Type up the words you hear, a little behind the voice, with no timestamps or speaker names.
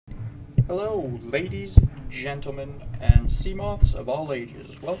Hello, ladies, gentlemen, and Seamoths of all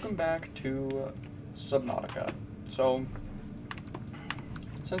ages. Welcome back to Subnautica. So,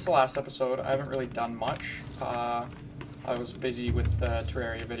 since the last episode, I haven't really done much. I was busy with the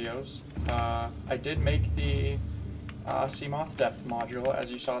Terraria videos. I did make the Seamoth depth module,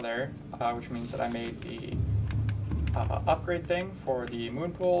 as you saw there, which means that I made the upgrade thing for the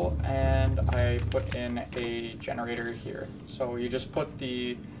moon pool, and I put in a generator here. So you just put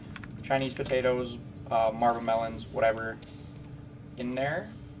the Chinese potatoes, marble melons, whatever, in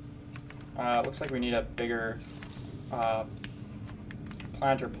there. Looks like we need a bigger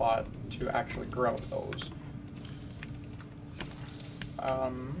planter pot to actually grow those.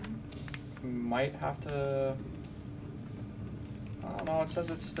 Might have to... I don't know, it says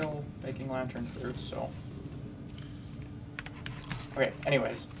it's still making lantern fruit, so... Okay,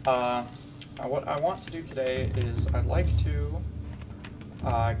 anyways, what I want to do today is I'd like to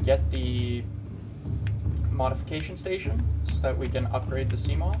get the modification station so that we can upgrade the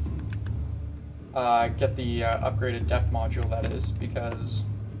Seamoth. Get the upgraded depth module, that is, because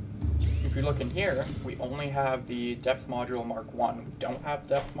if you look in here, we only have the depth module Mark 1. We don't have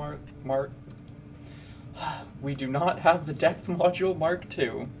depth we do not have the depth module Mark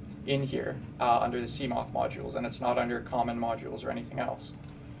 2 in here under the Seamoth modules, and it's not under common modules or anything else.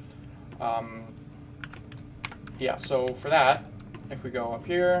 Yeah, so for that, if we go up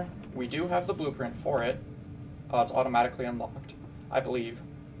here, we do have the blueprint for it. It's automatically unlocked, I believe.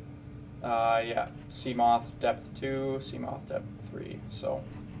 Yeah, Seamoth depth 2, Seamoth depth 3, so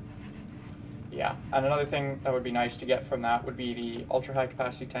yeah. And another thing that would be nice to get from that would be the ultra high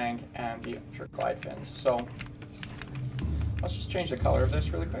capacity tank and the ultra glide fins. So let's just change the color of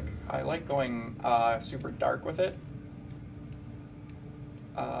this really quick. I like going super dark with it.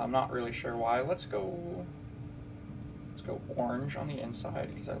 I'm not really sure why. Let's go orange on the inside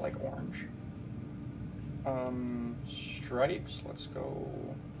because I like orange. Stripes, let's go,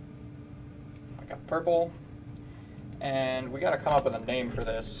 I got purple. And we gotta come up with a name for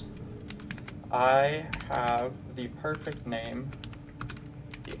this. I have the perfect name,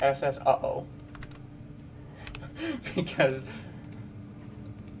 the SS Uh-oh. because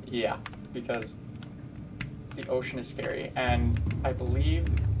the ocean is scary, and I believe,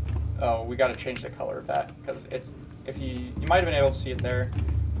 oh, we gotta change the color of that, because it's, if you might have been able to see it there.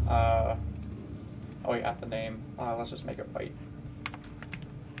 Oh yeah, the name. Let's just make it white.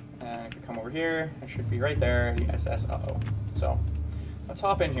 And if you come over here, it should be right there, the SS Uh-oh. So let's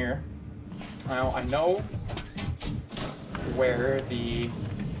hop in here. Now I know where the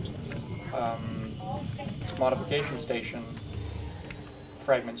modification station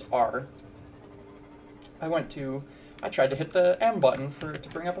fragments are. I tried to hit the M button to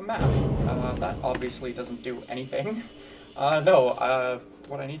bring up a map. That obviously doesn't do anything.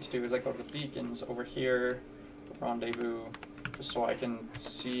 What I need to do is I go to the beacons over here, rendezvous, just so I can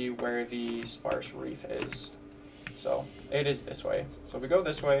see where the sparse reef is. So it is this way. So if we go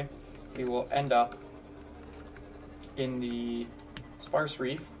this way, we will end up in the sparse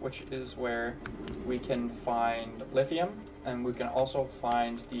reef, which is where we can find lithium, and we can also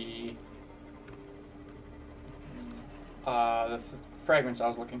find the fragments I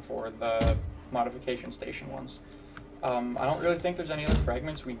was looking for, the modification station ones. I don't really think there's any other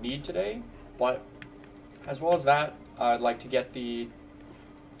fragments we need today, but as well as that, I'd like to get the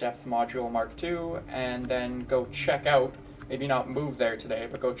depth module Mark II and then go check out, maybe not move there today,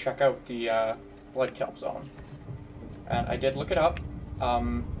 but go check out the blood kelp zone. And I did look it up.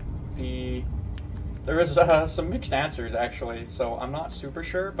 There is some mixed answers actually, so I'm not super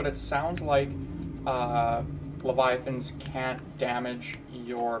sure, but it sounds like Leviathans can't damage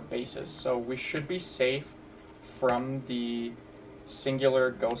your bases, so we should be safe from the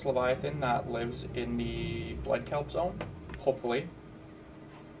singular ghost Leviathan that lives in the blood kelp zone, hopefully.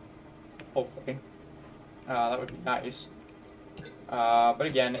 That would be nice. But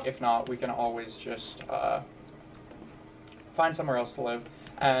again, if not, we can always just find somewhere else to live.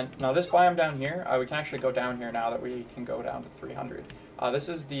 And now this biome down here, we can actually go down here now that we can go down to 300. This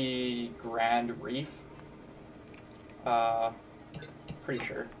is the Grand Reef. Pretty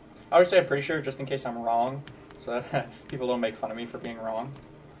sure. I would say I'm pretty sure just in case I'm wrong, so that people don't make fun of me for being wrong.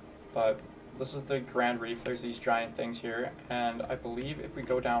 But this is the Grand Reef. There's these giant things here, and I believe if we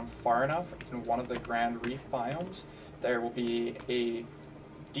go down far enough in one of the Grand Reef biomes, there will be a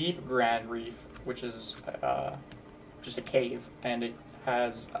deep Grand Reef, which is just a cave, and it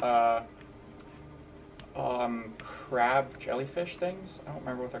has crab jellyfish things. I don't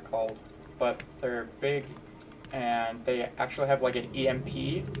remember what they're called, but they're big, and they actually have like an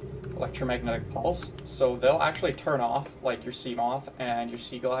EMP electromagnetic pulse, so they'll actually turn off like your Seamoth and your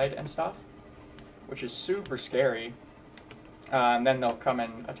Sea Glide and stuff, which is super scary. And then they'll come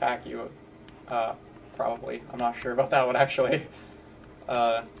and attack you, probably. I'm not sure about that one actually.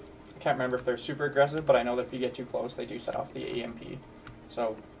 I can't remember if they're super aggressive, but I know that if you get too close, they do set off the EMP.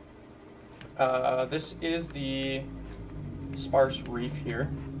 So, this is the sparse reef here.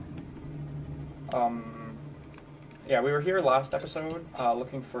 Yeah, we were here last episode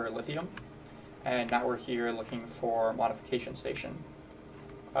looking for lithium, and now we're here looking for modification station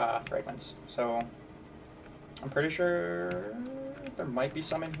fragments. So I'm pretty sure there might be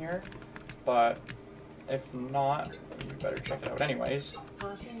some in here, but if not, you better check it out anyways.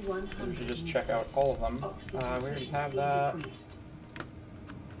 You should just check out all of them. We already have that.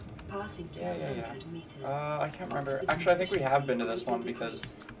 Yeah. I can't remember. Actually, I think we have been to this one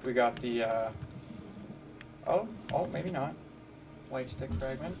because we got the, oh, maybe not. Light stick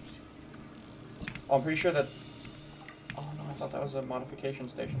fragment. Oh, I'm pretty sure that, oh no, I thought that was a modification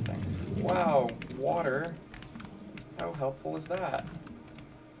station thing. Wow, water. How helpful is that?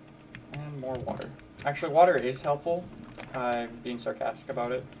 And more water. Actually, water is helpful. I'm being sarcastic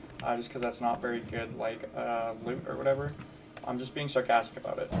about it, just because that's not very good, like, loot or whatever. I'm just being sarcastic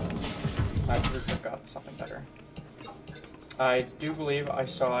about it. I could have got something better. I do believe I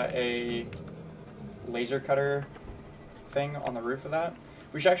saw a laser cutter thing on the roof of that.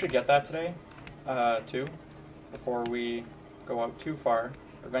 We should actually get that today, too, before we go out too far,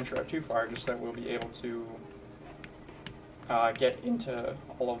 or venture out too far, just so that we'll be able to get into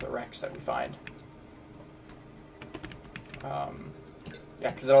all of the wrecks that we find. Yeah,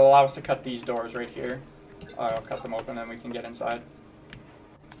 because it'll allow us to cut these doors right here. I'll cut them open and we can get inside.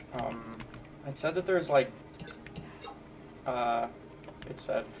 It said that there's like, it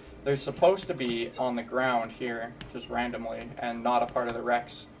said there's supposed to be on the ground here, just randomly, and not a part of the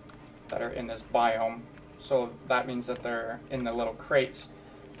wrecks that are in this biome. So that means that they're in the little crates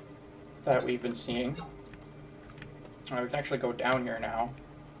that we've been seeing. We can actually go down here now,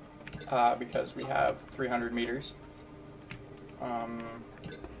 because we have 300 meters.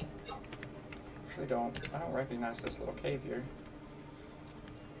 Actually I don't recognize this little cave here.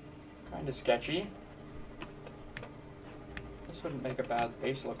 Kind of sketchy. This wouldn't make a bad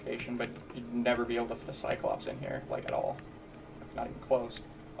base location, but you'd never be able to fit a Cyclops in here, like at all. Like, not even close.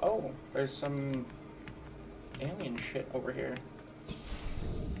 Oh, there's some alien shit over here.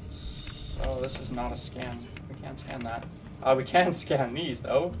 So this is not a scan. We can't scan that. We can scan these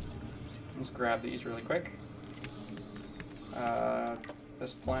though. Let's grab these really quick.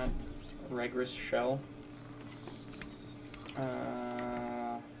 This plant, Regris shell.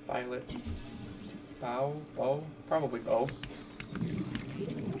 Violet bow, probably bow.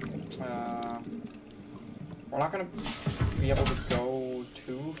 We're not gonna be able to go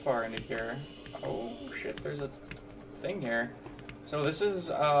too far into here. Oh shit, there's a thing here. So this is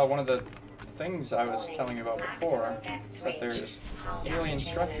one of the things I was telling you about before, is that there's alien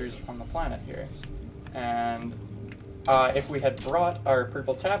structures on the planet here. And if we had brought our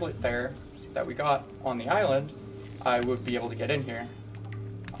purple tablet there that we got on the island, I would be able to get in here.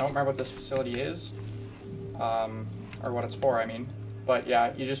 I don't remember what this facility is, or what it's for, I mean. But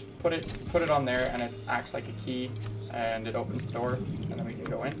yeah, you just put it on there and it acts like a key and it opens the door and then we can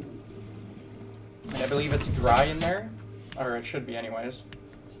go in. And I believe it's dry in there, or it should be anyways.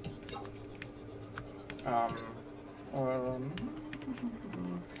 You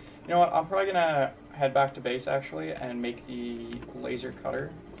know what, I'm probably gonna head back to base actually and make the laser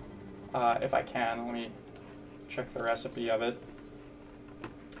cutter, if I can. Let me check the recipe of it.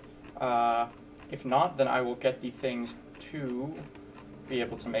 If not, then I will get the things to be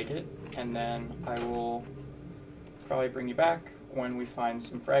able to make it, and then I will probably bring you back when we find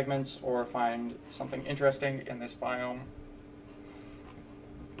some fragments or find something interesting in this biome.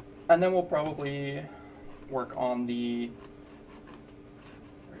 And then we'll probably work on the,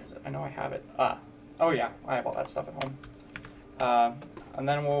 where is it? I know I have it. Oh yeah, I have all that stuff at home. And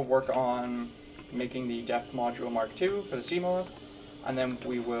then we'll work on making the depth module Mark II for the Seamoth, and then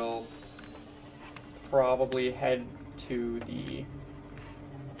we will probably head to the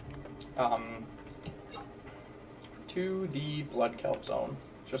blood kelp zone,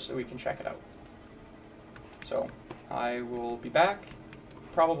 just so we can check it out. So I will be back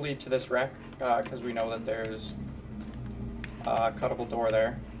probably to this wreck, because we know that there's a cuttable door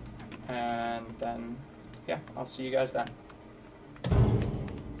there, and then yeah, I'll see you guys then.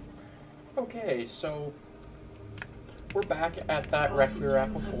 Okay, so we're back at that wreck we were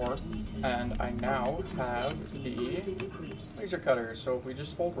at before, and I now have the laser cutter. So if we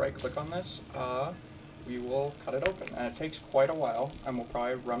just hold right click on this, we will cut it open. And it takes quite a while, and we'll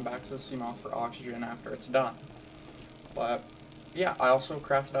probably run back to the Seamoth for oxygen after it's done. But yeah, I also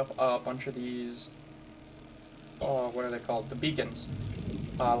crafted up a bunch of these, what are they called? The beacons.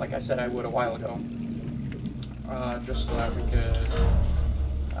 Like I said I would a while ago. Just so that we could,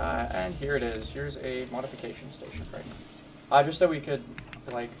 and here it is. Here's a modification station right now. Just so we could,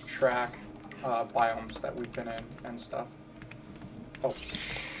 like, track biomes that we've been in and stuff. Oh.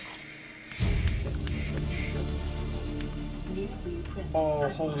 Shit. Oh,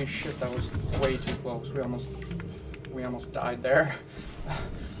 holy shit, that was way too close. We almost died there.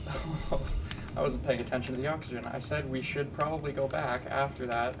 I wasn't paying attention to the oxygen. I said we should probably go back after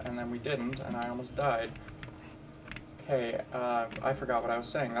that, and then we didn't, and I almost died. Okay, I forgot what I was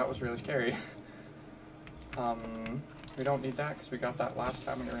saying. That was really scary. We don't need that because we got that last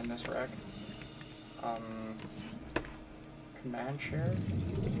time we were in this wreck. Command share?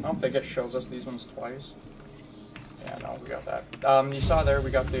 I don't think it shows us these ones twice. Yeah, no, we got that. You saw there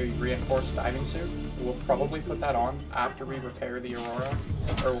we got the reinforced diving suit. We'll probably put that on after we repair the Aurora.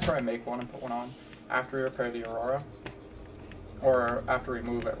 Or we'll probably make one and put one on after we repair the Aurora. Or after we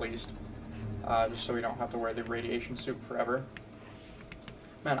move, at least. Just so we don't have to wear the radiation suit forever.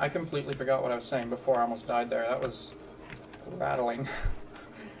 Man, I completely forgot what I was saying before I almost died there. That was rattling.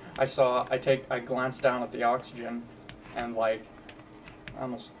 I glanced down at the oxygen and, like, I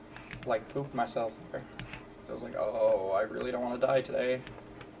almost, like, pooped myself there. I was like, oh, I really don't want to die today.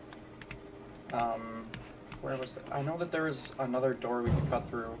 Where was that? I know that there was another door we could cut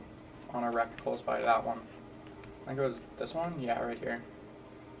through on a wreck close by to that one. I think it was this one? Yeah, right here.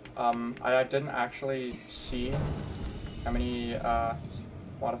 I didn't actually see how many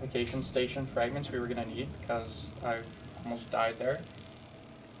modification station fragments we were going to need because I almost died there.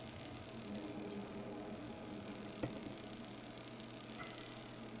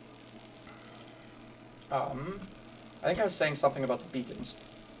 I think I was saying something about the beacons.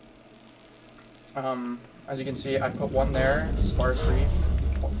 As you can see, I put one there, sparse reef,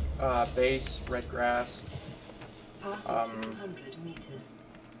 base, red grass.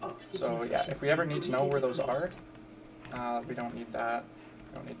 So yeah, if we ever need to know where those are, we don't need that.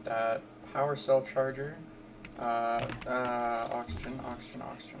 We don't need that. Power cell charger. Oxygen.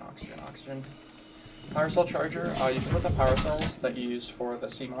 Power cell charger. You can put the power cells that you use for the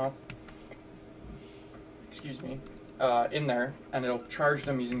Seamoth, excuse me, in there, and it'll charge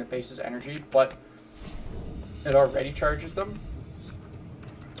them using the base's energy, but it already charges them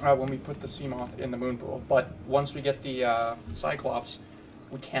when we put the Seamoth in the moon pool. But once we get the Cyclops,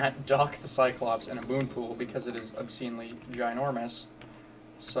 we can't dock the Cyclops in a moon pool because it is obscenely ginormous.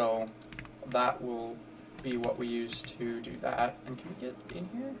 So that will be what we use to do that. And can we get in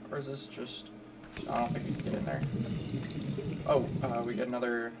here? Or is this just... No, I don't think we can get in there. Oh, we get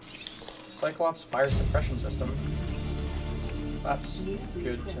another Cyclops fire suppression system. That's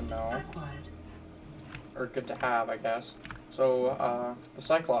good to know. Or good to have, I guess. So, the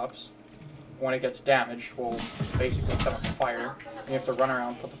Cyclops, when it gets damaged, will basically set up a fire. And you have to run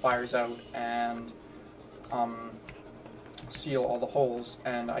around, put the fires out, and seal all the holes.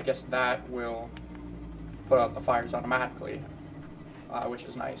 And I guess that will put out the fires automatically, which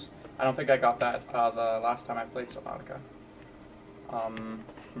is nice. I don't think I got that the last time I played Subnautica.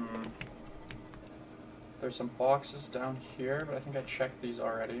 There's some boxes down here, but I think I checked these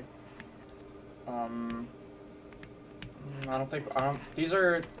already. These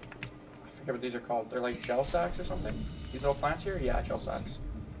are, I forget what these are called. They're like gel sacks or something? These little plants here? Yeah, gel sacks.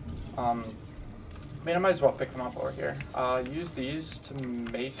 I mean, I might as well pick them up over here. Use these to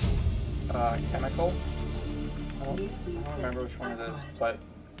make chemical. I don't remember which one it is, but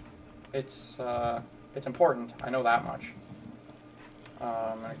it's important. I know that much.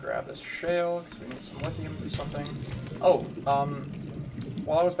 I'm gonna grab this shale because we need some lithium for something. Oh,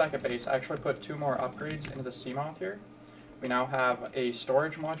 while I was back at base, I actually put 2 more upgrades into the Seamoth here. We now have a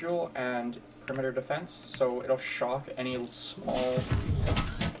storage module and perimeter defense, so it'll shock any small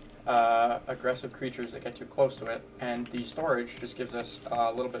aggressive creatures that get too close to it. And the storage just gives us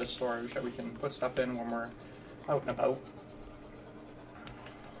a little bit of storage that we can put stuff in when we're out and about.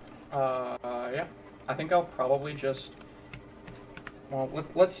 Yeah, I think I'll probably just... Well,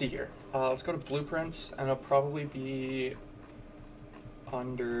 let's see here. Let's go to blueprints, and it'll probably be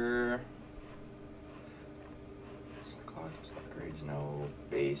under Cyclops upgrades. No,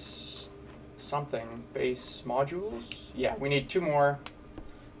 base something, base modules. Yeah, we need 2 more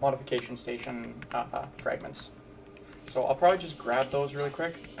modification station fragments. So I'll probably just grab those really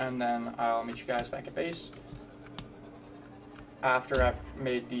quick, and then I'll meet you guys back at base after I've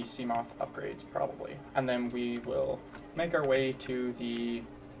made the Seamoth upgrades, probably, and then we will make our way to the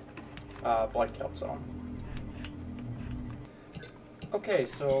Blood Kelp Zone. Okay,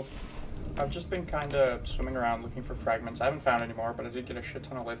 so I've just been kind of swimming around looking for fragments. I haven't found any more, but I did get a shit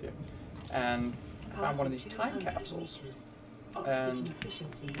ton of lithium. And I found one of these time capsules. And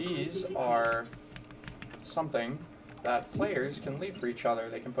these are something that players can leave for each other.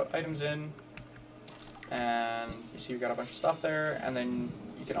 They can put items in, and you see we got a bunch of stuff there, and then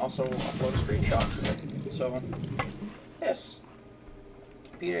you can also upload a screenshot to it. So, yes.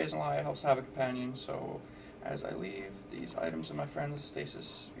 PJ isn't lie, it helps to have a companion, so as I leave these items in my friend's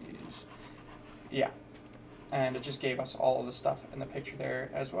stasis, yeah. And it just gave us all of the stuff in the picture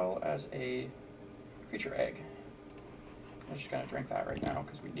there, as well as a creature egg. I'm just gonna drink that right now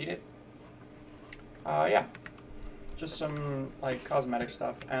because we need it. Yeah, just some like cosmetic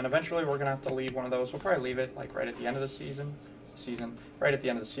stuff, and eventually we're gonna have to leave one of those. We'll probably leave it like right at the end of the season, right at the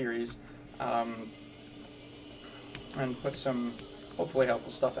end of the series, and put some hopefully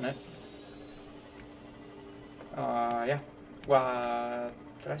helpful stuff in it. Yeah. Well,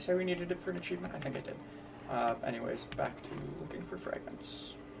 did I say we needed it for an achievement? I think I did. Anyways, back to looking for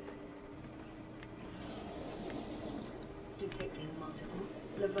fragments. Detecting multiple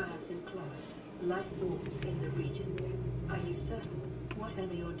Leviathan class life forms in the region. Are you certain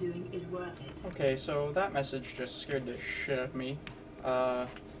whatever you're doing is worth it? Okay, so that message just scared the shit out of me.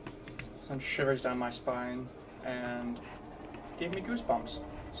 Sent shivers down my spine and gave me goosebumps.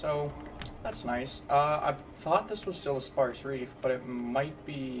 So that's nice. I thought this was still a sparse reef, but it might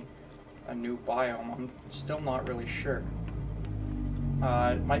be a new biome. I'm still not really sure.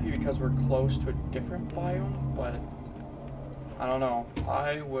 It might be because we're close to a different biome, but I don't know.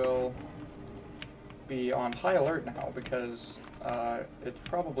 I will be on high alert now because it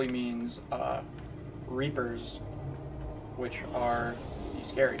probably means reapers, which are the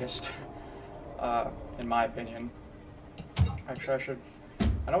scariest, in my opinion. Actually,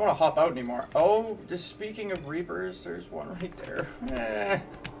 I don't want to hop out anymore. Oh, just speaking of reapers, there's one right there.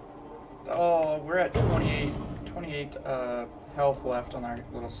 Oh, we're at 28 health left on our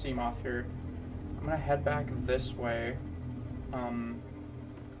little Seamoth here. I'm gonna head back this way,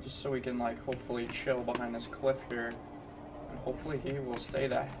 just so we can like hopefully chill behind this cliff here, and hopefully he will stay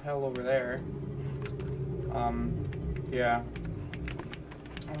the hell over there. Yeah.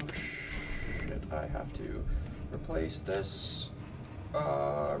 Oh shit! I have to replace this.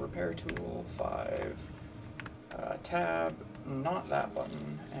 Repair tool 5. Tab, not that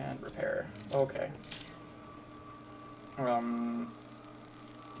button, and repair. Okay.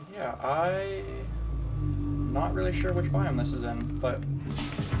 Yeah, I'm not really sure which biome this is in, but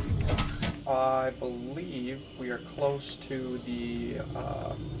I believe we are close to the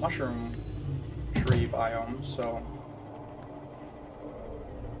mushroom tree biome, so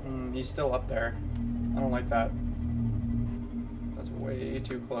he's still up there. I don't like that. That's way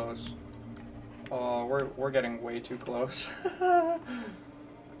too close. Oh, we're getting way too close.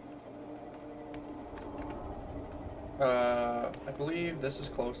 I believe this is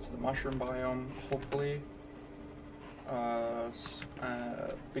close to the mushroom biome, hopefully.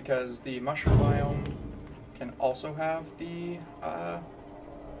 Because the mushroom biome can also have the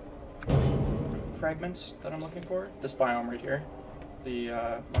fragments that I'm looking for. This biome right here,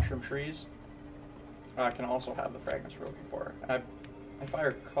 the mushroom trees, can also have the fragments we're looking for. And if I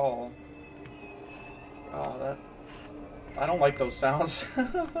recall, I don't like those sounds.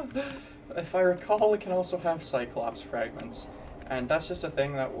 If I recall, it can also have Cyclops fragments, and that's just a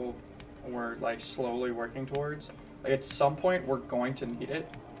thing that we're like slowly working towards. Like at some point, we're going to need it.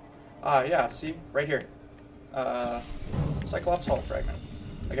 Yeah, see right here, Cyclops hull fragment.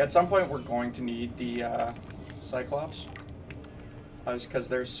 Like at some point, we're going to need the Cyclops, because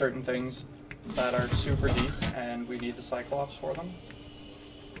there's certain things that are super deep, and we need the Cyclops for them.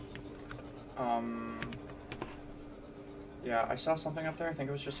 Yeah, I saw something up there. I think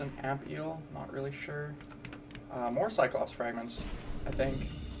it was just an amp eel. Not really sure. More Cyclops fragments, I think.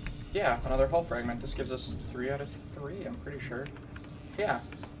 Yeah, another hull fragment. This gives us 3 out of 3, I'm pretty sure. Yeah,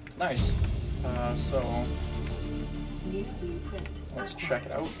 nice. So, let's check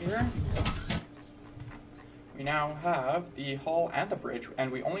it out here. We now have the hull and the bridge,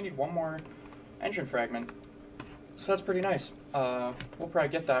 and we only need one more engine fragment. So that's pretty nice. We'll probably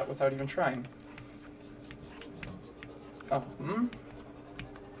get that without even trying.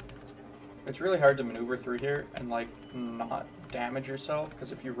 It's really hard to maneuver through here and like not damage yourself,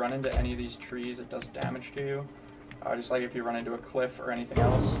 because if you run into any of these trees, it does damage to you. Just like if you run into a cliff or anything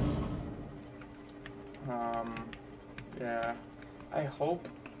else. Yeah, I hope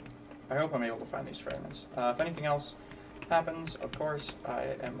I'm able to find these fragments. If anything else happens, of course,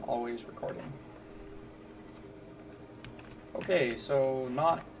 I am always recording. Okay, so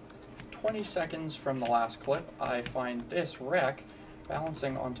not 20 seconds from the last clip, I find this wreck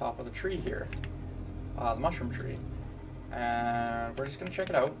balancing on top of the tree here, the mushroom tree, and we're just gonna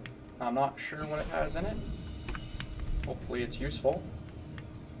check it out. I'm not sure what it has in it. Hopefully it's useful.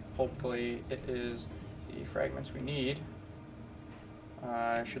 Hopefully it is the fragments we need.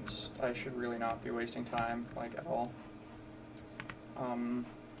 I should really not be wasting time, like, at all.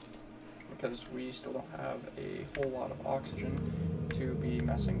 Because we still don't have a whole lot of oxygen to be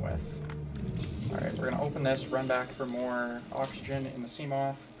messing with. Alright, we're gonna open this, run back for more oxygen in the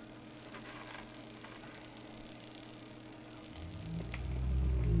Seamoth.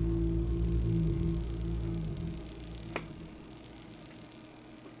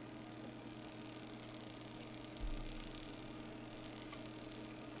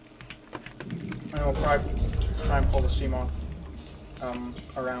 And we'll probably try and pull the Seamoth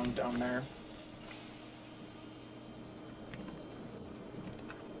around down there.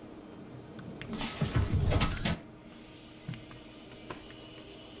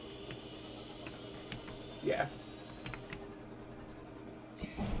 Yeah.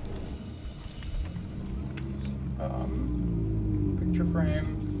 Picture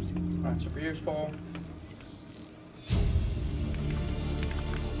frame, not super useful.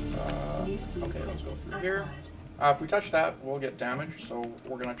 Okay, let's go through here. If we touch that, we'll get damaged, so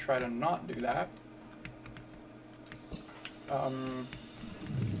we're gonna try to not do that.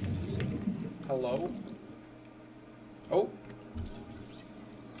 Hello? Oh.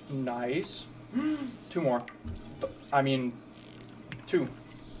 Nice. 2 more. I mean, 2.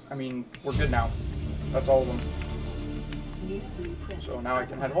 I mean, we're good now. That's all of them. So now I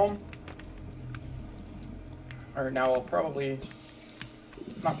can head home. Or now I'll probably...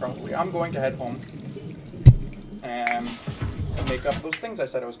 Not probably. I'm going to head home. And make up those things I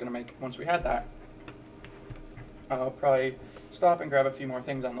said I was going to make once we had that. I'll probably stop and grab a few more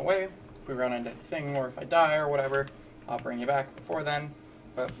things on the way. If we run into anything or if I die or whatever, I'll bring you back before then.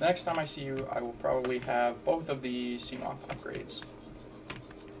 But the next time I see you, I will probably have both of the Seamoth upgrades.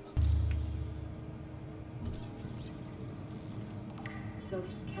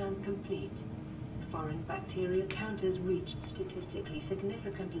 Self-scan complete. Foreign bacteria count has reached statistically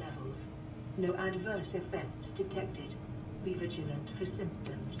significant levels. No adverse effects detected. Be vigilant for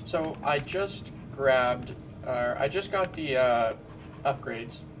symptoms. So I just grabbed, I just got the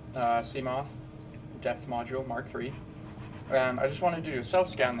upgrades, Seamoth Depth Module Mark III. And I just wanted to do a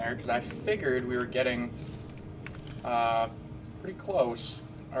self-scan there because I figured we were getting pretty close,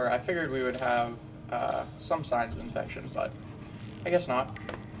 or I figured we would have some signs of infection, but I guess not.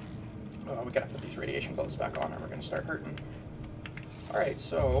 We gotta put these radiation gloves back on or we're gonna start hurting. Alright,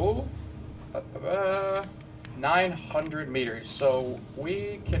 so 900 meters. So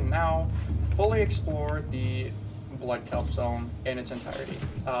we can now fully explore the blood kelp zone in its entirety,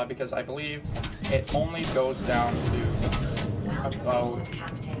 because I believe it only goes down to about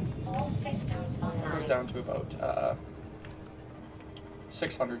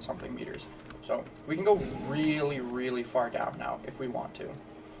 600 something meters. So we can go really, really far down now if we want to.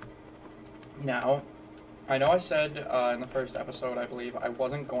 Now, I know I said in the first episode, I believe, I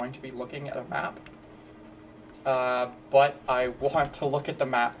wasn't going to be looking at a map, but I want to look at the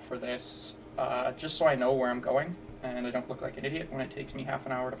map for this, just so I know where I'm going, and I don't look like an idiot when it takes me half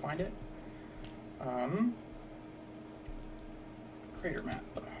an hour to find it. Crater map.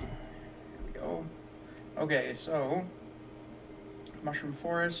 Here we go. Okay, so, Mushroom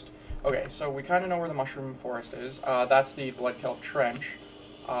Forest. Okay, so we kind of know where the Mushroom Forest is. That's the Blood Kelp Trench.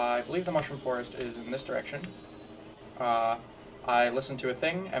 I believe the Mushroom Forest is in this direction. I listened to a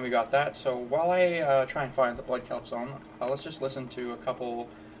thing, and we got that. So while I try and find the Blood Kelp Zone, let's just listen to a couple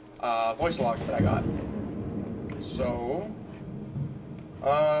voice logs that I got. So,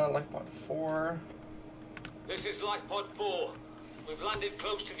 LifePod 4. This is LifePod 4. We've landed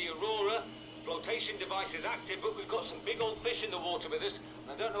close to the Aurora. Flotation device is active, but we've got some big old fish in the water with us.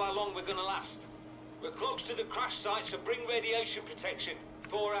 I don't know how long we're going to last. We're close to the crash site, so bring radiation protection.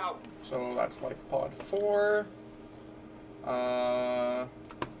 4 out. So that's LifePod 4.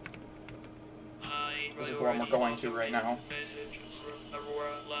 This is the one we're going to right now. Message from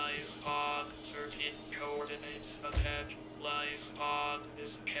Aurora LifePod 13 coordinates attached. LifePod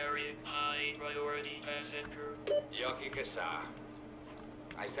is carrying high priority passenger. Yoki Kassar.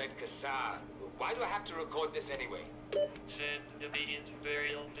 I said Kassar. Why do I have to record this anyway? Send immediate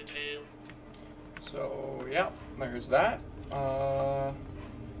burial detail. So, yeah, there's that.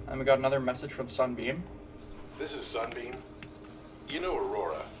 And we got another message from Sunbeam. This is Sunbeam. You know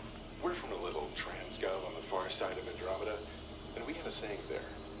Aurora. We're from a little transgov on the far side of Andromeda, and we have a saying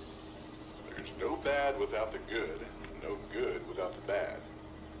there. There's no bad without the good, no good without the bad.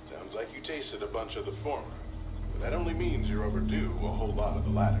 Sounds like you tasted a bunch of the former. But that only means you're overdue a whole lot of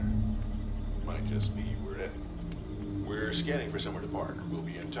the latter. Might just be we're it. We're scanning for somewhere to park. We'll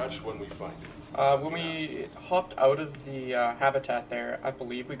be in touch when we find it. When we hopped out of the habitat there, I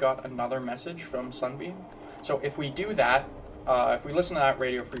believe we got another message from Sunbeam. So if we do that, if we listen to that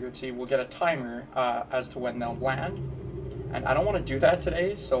radio frequency, we'll get a timer as to when they'll land. And I don't want to do that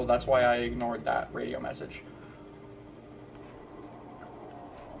today, so that's why I ignored that radio message.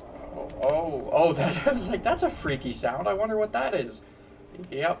 Oh, that I was like, that's a freaky sound. I wonder what that is.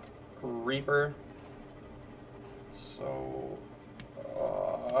 Yep, Reaper. So,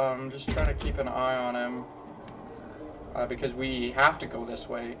 I'm just trying to keep an eye on him. Because we have to go this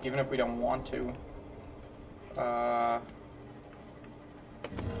way, even if we don't want to.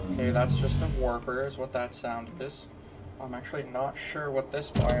 Okay, that's just a warper, is what that sound is. I'm actually not sure what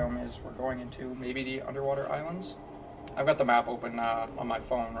this biome is we're going into. Maybe the underwater islands? I've got the map open on my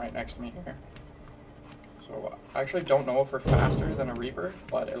phone right next to me here. So I actually don't know if we're faster than a Reaper,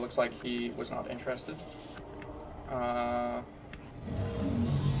 but it looks like he was not interested. There's a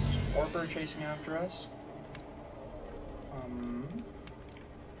warper chasing after us.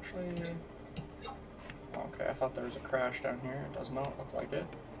 Actually... Okay, I thought there was a crash down here. It does not look like it.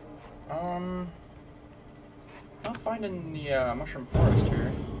 Not finding the mushroom forest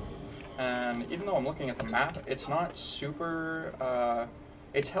here. And even though I'm looking at the map, it's not super,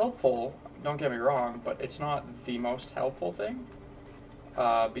 it's helpful, don't get me wrong, but it's not the most helpful thing.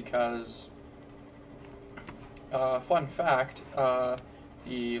 Because, fun fact,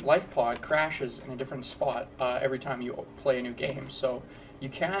 the life pod crashes in a different spot every time you play a new game. So you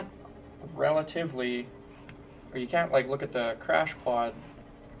can't you can't like look at the crash pod,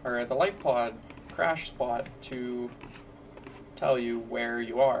 or the life pod crash spot to tell you where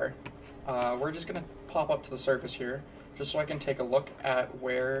you are. We're just gonna pop up to the surface here, just so I can take a look at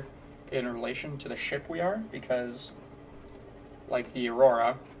where in relation to the ship we are, because like the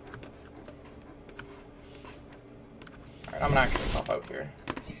Aurora. Alright, I'm gonna actually pop out here.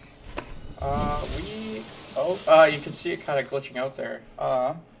 You can see it kind of glitching out there.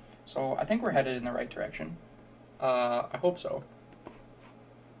 So I think we're headed in the right direction. I hope so.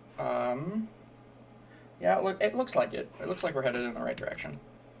 Yeah, look, it looks like it. It looks like we're headed in the right direction.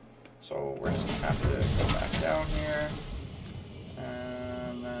 So we're just gonna have to go back down here,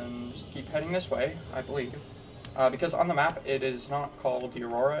 and then just keep heading this way, I believe. Because on the map, it is not called the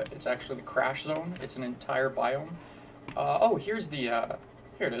Aurora, it's actually the crash zone. It's an entire biome. Oh, here's the,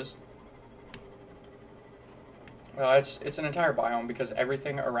 here it is. It's an entire biome because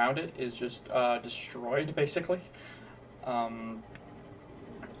everything around it is just destroyed, basically. I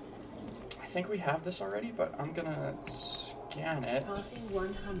think we have this already, but I'm gonna scan it. Passing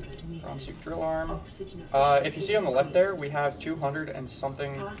 100 meters. Brown-suit drill arm. If you see on the left there, we have 200 and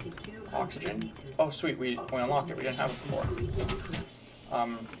something oxygen. Oh, sweet, we unlocked it. We didn't have it before.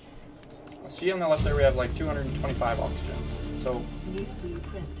 See on the left there, we have like 225 oxygen. So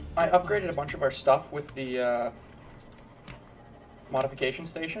I upgraded a bunch of our stuff with the modification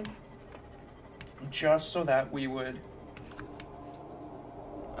station, just so that we would.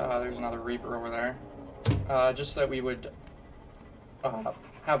 There's another Reaper over there. Just so that we would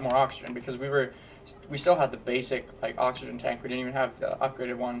have more oxygen, because we still had the basic like oxygen tank. We didn't even have the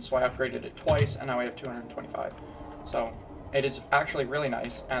upgraded one, so I upgraded it twice, and now we have 225. So it is actually really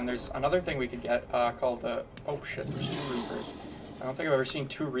nice. And there's another thing we could get called the. Oh shit! There's 2 Reapers. I don't think I've ever seen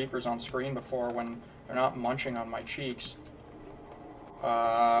 2 Reapers on screen before when they're not munching on my cheeks.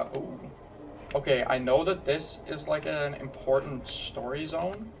 Ooh. Okay, I know that this is like an important story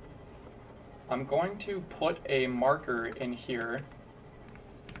zone. I'm going to put a marker in here.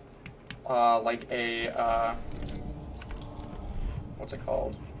 Like a, what's it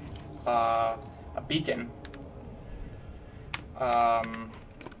called? A beacon.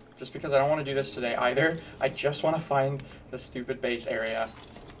 Just because I don't want to do this today either. I just want to find the stupid base area.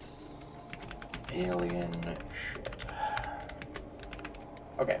 Alien shit.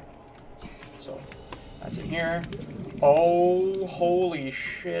 Okay. So, that's in here. Oh, holy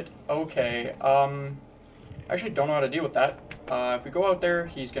shit. Okay, I actually don't know how to deal with that. If we go out there,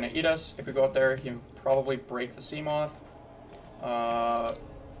 he's gonna eat us. If we go out there, he'll probably break the Seamoth.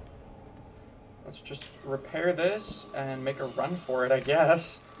 Let's just repair this and make a run for it, I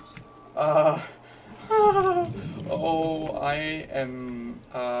guess. Oh, I am,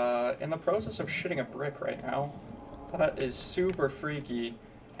 in the process of shitting a brick right now. That is super freaky.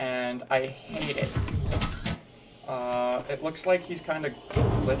 And I hate it. It looks like he's kind of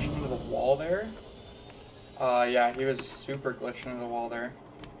glitched into the wall there. Yeah, he was super glitched into the wall there.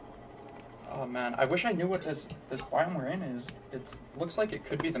 Oh man, I wish I knew what this biome we're in is. It looks like it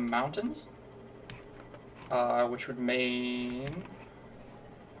could be the mountains, which would mean.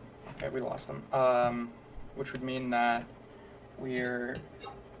 Okay, we lost them. Which would mean that we're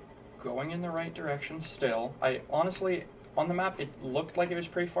going in the right direction still. I honestly, on the map, it looked like it was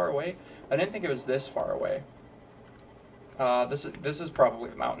pretty far away. I didn't think it was this far away. This is probably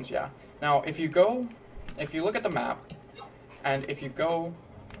the mountains, yeah. Now, if you look at the map, and if you go,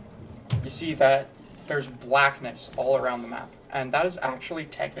 you see that there's blackness all around the map, and that is actually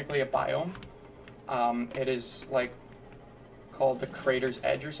technically a biome. It is like called the Crater's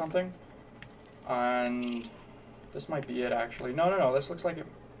Edge or something, and this might be it actually. No, this looks like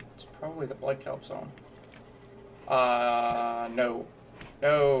it's probably the Blood Kelp Zone. No,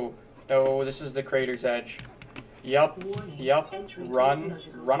 this is the Crater's Edge. Yep,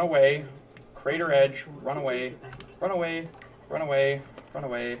 run away, Crater Edge, run away,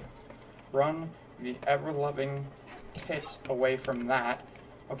 run the ever-loving tits away from that.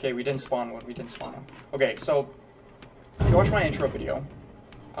 Okay, we didn't spawn one, Okay, so, if you watch my intro video,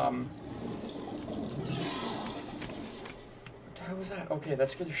 what the hell was that? Okay, that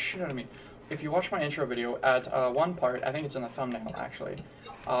scared the shit out of me. If you watch my intro video, at one part, I think it's in the thumbnail actually,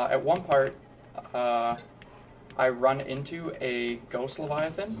 at one part, I run into a ghost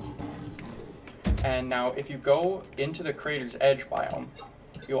leviathan, and now if you go into the Crater's Edge biome,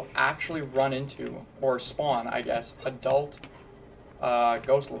 you'll actually run into, or spawn, I guess, adult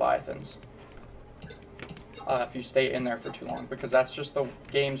ghost leviathans. If you stay in there for too long, because that's just the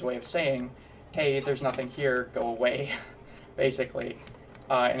game's way of saying, hey, there's nothing here, go away, basically,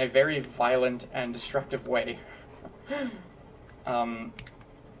 in a very violent and destructive way.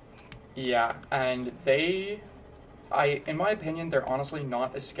 Yeah, and in my opinion, they're honestly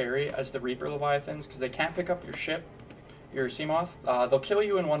not as scary as the Reaper Leviathans, because they can't pick up your ship, your Seamoth. They'll kill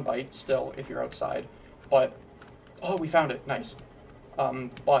you in one bite, still, if you're outside, but, oh, we found it, nice.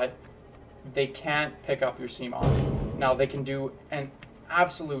 But they can't pick up your Seamoth. Now, they can do an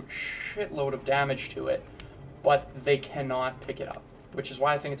absolute shitload of damage to it, but they cannot pick it up, which is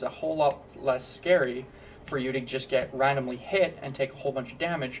why I think it's a whole lot less scary for you to just get randomly hit and take a whole bunch of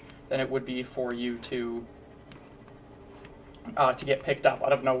damage than it would be for you to get picked up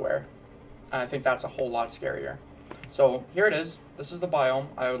out of nowhere. And I think that's a whole lot scarier. So here it is. This is the biome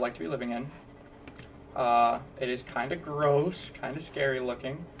I would like to be living in. It is kind of gross, kind of scary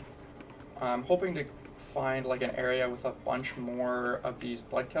looking. I'm hoping to find like an area with a bunch more of these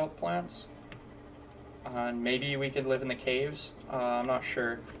blood kelp plants. And maybe we could live in the caves. I'm not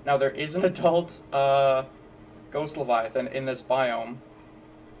sure. Now there is an adult ghost leviathan in this biome.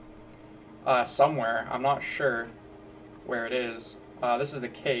 Somewhere. I'm not sure where it is. This is the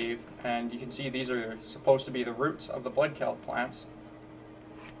cave, and you can see these are supposed to be the roots of the blood kelp plants.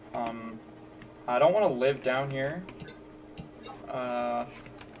 I don't want to live down here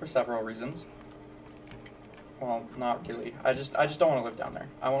for several reasons. Well, not really. I just don't want to live down there.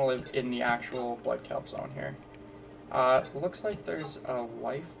 I want to live in the actual blood kelp zone here. It looks like there's a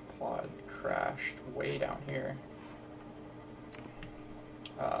life pod crashed way down here.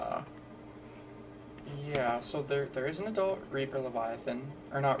 Yeah, so there is an adult Reaper Leviathan,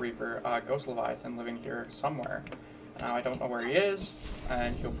 or not Reaper, Ghost Leviathan living here somewhere. Now I don't know where he is,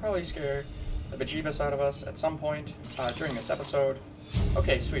 and he'll probably scare the bejeebus out of us at some point during this episode.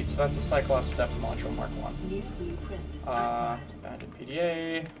 Okay, sweet, so that's the Cyclops Depth Module Mark 1. New blueprint. Abandoned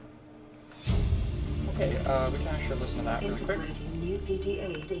PDA. Okay, we can actually listen to that really quick. Integrating new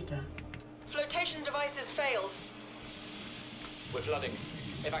PDA data. Flotation devices failed. We're flooding.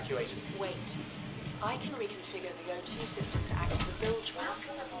 Evacuate. Wait. I can reconfigure the O2 system to act as a bilge valve.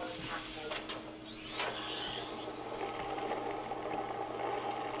 Welcome aboard, Captain.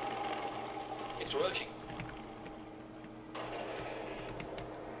 It's working.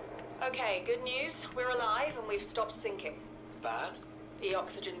 Okay, good news. We're alive and we've stopped sinking. Bad? The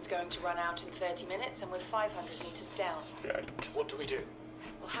oxygen's going to run out in 30 minutes and we're 500 meters down. Right. What do we do?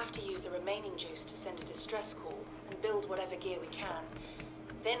 We'll have to use the remaining juice to send a distress call and build whatever gear we can.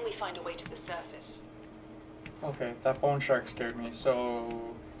 Then we find a way to the surface. Okay, that bone shark scared me,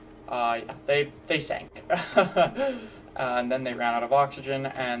 so yeah, they sank. And then they ran out of oxygen,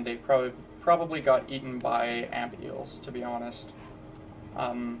 and they probably got eaten by amp eels, to be honest.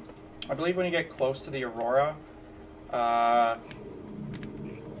 I believe when you get close to the Aurora,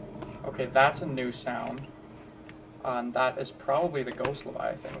 okay, that's a new sound. And that is probably the Ghost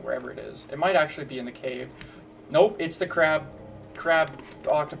Leviathan, wherever it is. It might actually be in the cave. Nope, it's the crab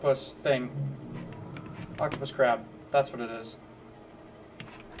octopus thing. Octopus crab, that's what it is.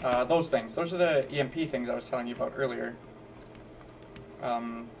 Those things. Those are the EMP things I was telling you about earlier.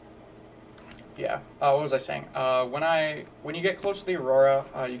 yeah, what was I saying? When you get close to the Aurora,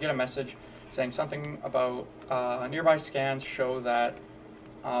 you get a message saying something about nearby scans show that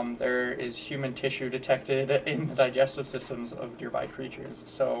there is human tissue detected in the digestive systems of nearby creatures.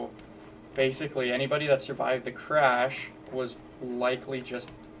 So basically, anybody that survived the crash was likely just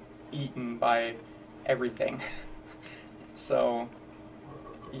eaten by everything. So,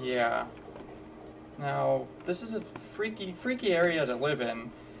 yeah. Now, this is a freaky area to live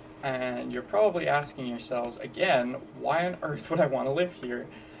in, and you're probably asking yourselves, again, why on earth would I want to live here?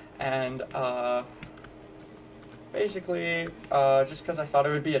 And, basically, just because I thought it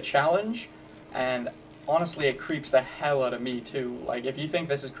would be a challenge, and honestly, it creeps the hell out of me, too. Like, if you think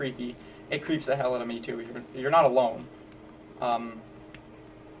this is creepy, it creeps the hell out of me, too. You're not alone.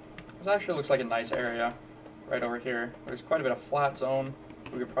 This actually looks like a nice area right over here. There's quite a bit of flat zone.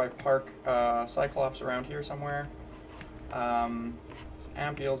 We could probably park Cyclops around here somewhere.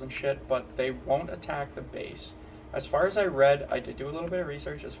 Ampules and shit, but they won't attack the base. As far as I read, I did do a little bit of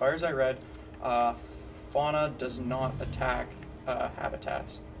research. As far as I read, fauna does not attack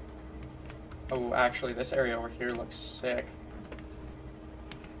habitats. Oh, actually, this area over here looks sick.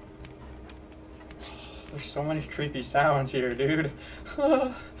 There's so many creepy sounds here, dude.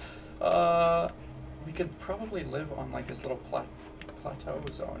 We could probably live on like this little plateau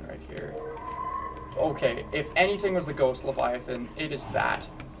zone right here. Okay, if anything was the Ghost Leviathan, it is that.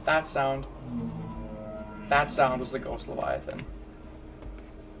 That sound was the Ghost Leviathan.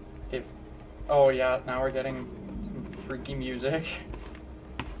 Oh yeah, now we're getting some freaky music.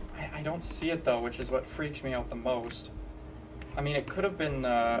 I don't see it though, which is what freaks me out the most. I mean, it could have been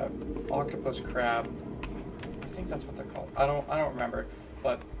octopus crab. I think that's what they're called. I don't remember,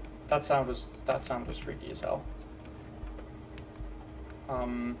 but that sound was freaky as hell.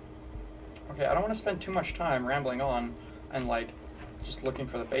 Okay, I don't want to spend too much time rambling on and like just looking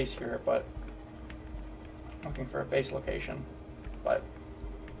for the base here, but looking for a base location. But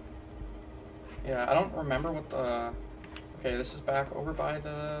yeah, I don't remember what the. Okay, this is back over by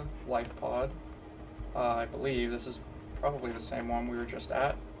the life pod. I believe this is probably the same one we were just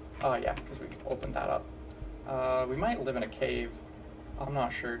at. Yeah, because we opened that up. We might live in a cave. I'm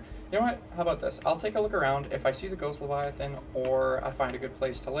not sure. You know what? How about this? I'll take a look around. If I see the Ghost Leviathan or I find a good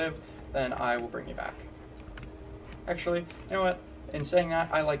place to live, then I will bring you back. Actually, you know what? In saying that,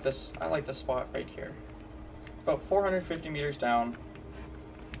 I like this spot right here. About 450 meters down.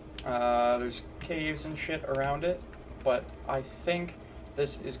 There's caves and shit around it, but I think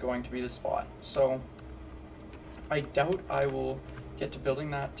this is going to be the spot. So I doubt I will get to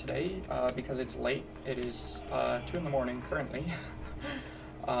building that today because it's late. It is 2 in the morning currently.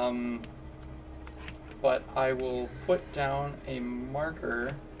 But I will put down a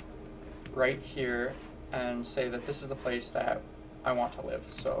marker right here and say that this is the place that I want to live.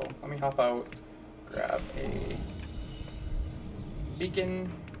 So let me hop out, grab a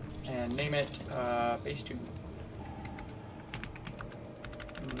beacon, and name it base 2.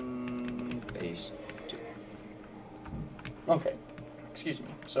 Base 2. Okay, excuse me.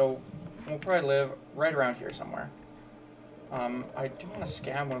 So we'll probably live right around here somewhere. I do want to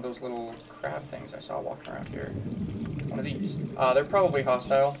scan one of those little crab things I saw walking around here. One of these. They're probably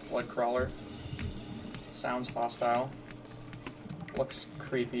hostile. Blood crawler. Sounds hostile. Looks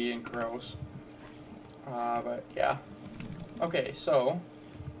creepy and gross. But yeah. Okay, so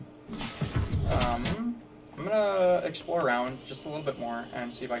I'm gonna explore around just a little bit more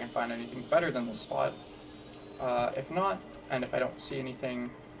and see if I can find anything better than this spot. If not, and if I don't see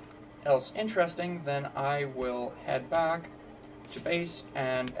anything else interesting, then I will head back to base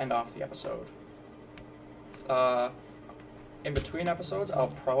and end off the episode. In between episodes,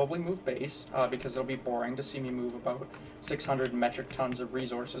 I'll probably move base because it'll be boring to see me move about 600 metric tons of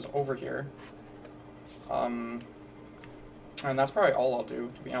resources over here. And that's probably all I'll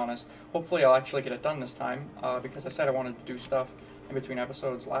do, to be honest. Hopefully I'll actually get it done this time because I said I wanted to do stuff in between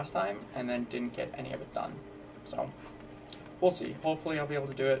episodes last time and then didn't get any of it done. So we'll see. Hopefully I'll be able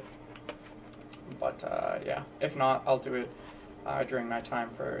to do it. But yeah, if not, I'll do it during my time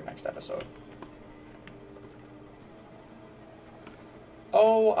for next episode.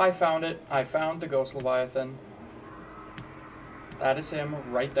 Oh, I found it. I found the Ghost Leviathan. That is him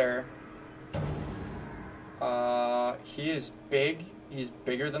right there. He is big. He's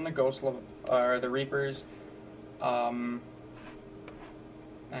bigger than the the Reapers. And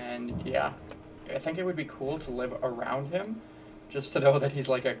yeah, I think it would be cool to live around him, just to know that he's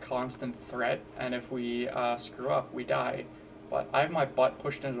like a constant threat, and if we screw up, we die. But I have my butt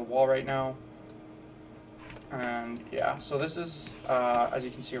pushed into the wall right now. And yeah, so this is, as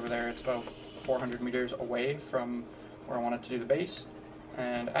you can see over there, it's about 400 meters away from where I wanted to do the base.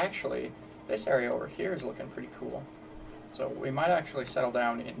 And actually, this area over here is looking pretty cool. So we might actually settle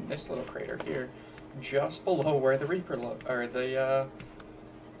down in this little crater here, just below where the Reaper or the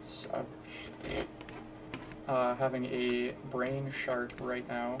having a brain shark right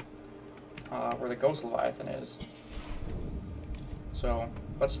now, where the Ghost Leviathan is. So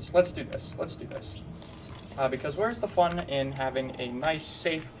let's do this. Let's do this. Because where's the fun in having a nice,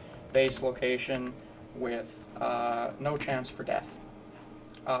 safe base location with no chance for death?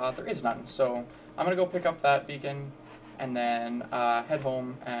 There is none. So I'm gonna go pick up that beacon and then head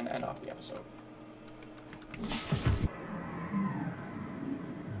home and end off the episode.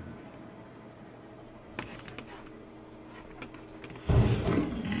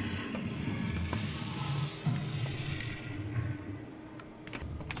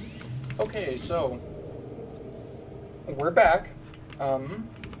 Okay, so we're back.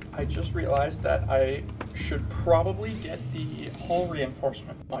 I just realized that I should probably get the hull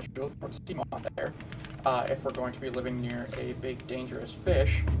reinforcement module for the Seamoth there, if we're going to be living near a big dangerous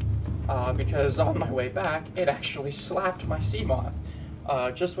fish, because on my way back, it actually slapped my Seamoth.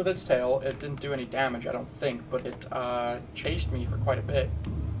 Just with its tail. It didn't do any damage, I don't think, but it chased me for quite a bit,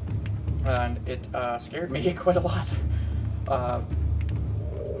 and it scared me quite a lot.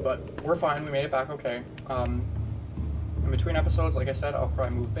 But we're fine, we made it back okay. In between episodes, like I said, I'll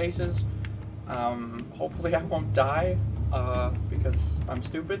probably move bases. Hopefully I won't die, because I'm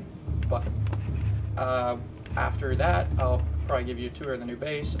stupid, but after that, I'll probably give you a tour of the new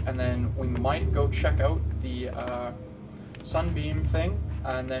base, and then we might go check out the Sunbeam thing,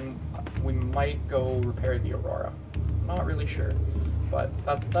 and then we might go repair the Aurora. Not really sure, but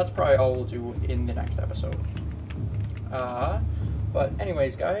that's probably all we'll do in the next episode. But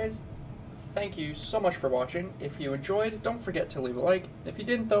anyways, guys, thank you so much for watching. If you enjoyed, don't forget to leave a like. If you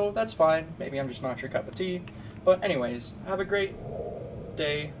didn't, though, that's fine. Maybe I'm just not your cup of tea. But anyways, have a great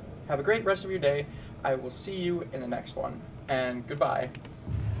day. Have a great rest of your day. I will see you in the next one. And goodbye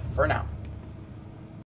for now.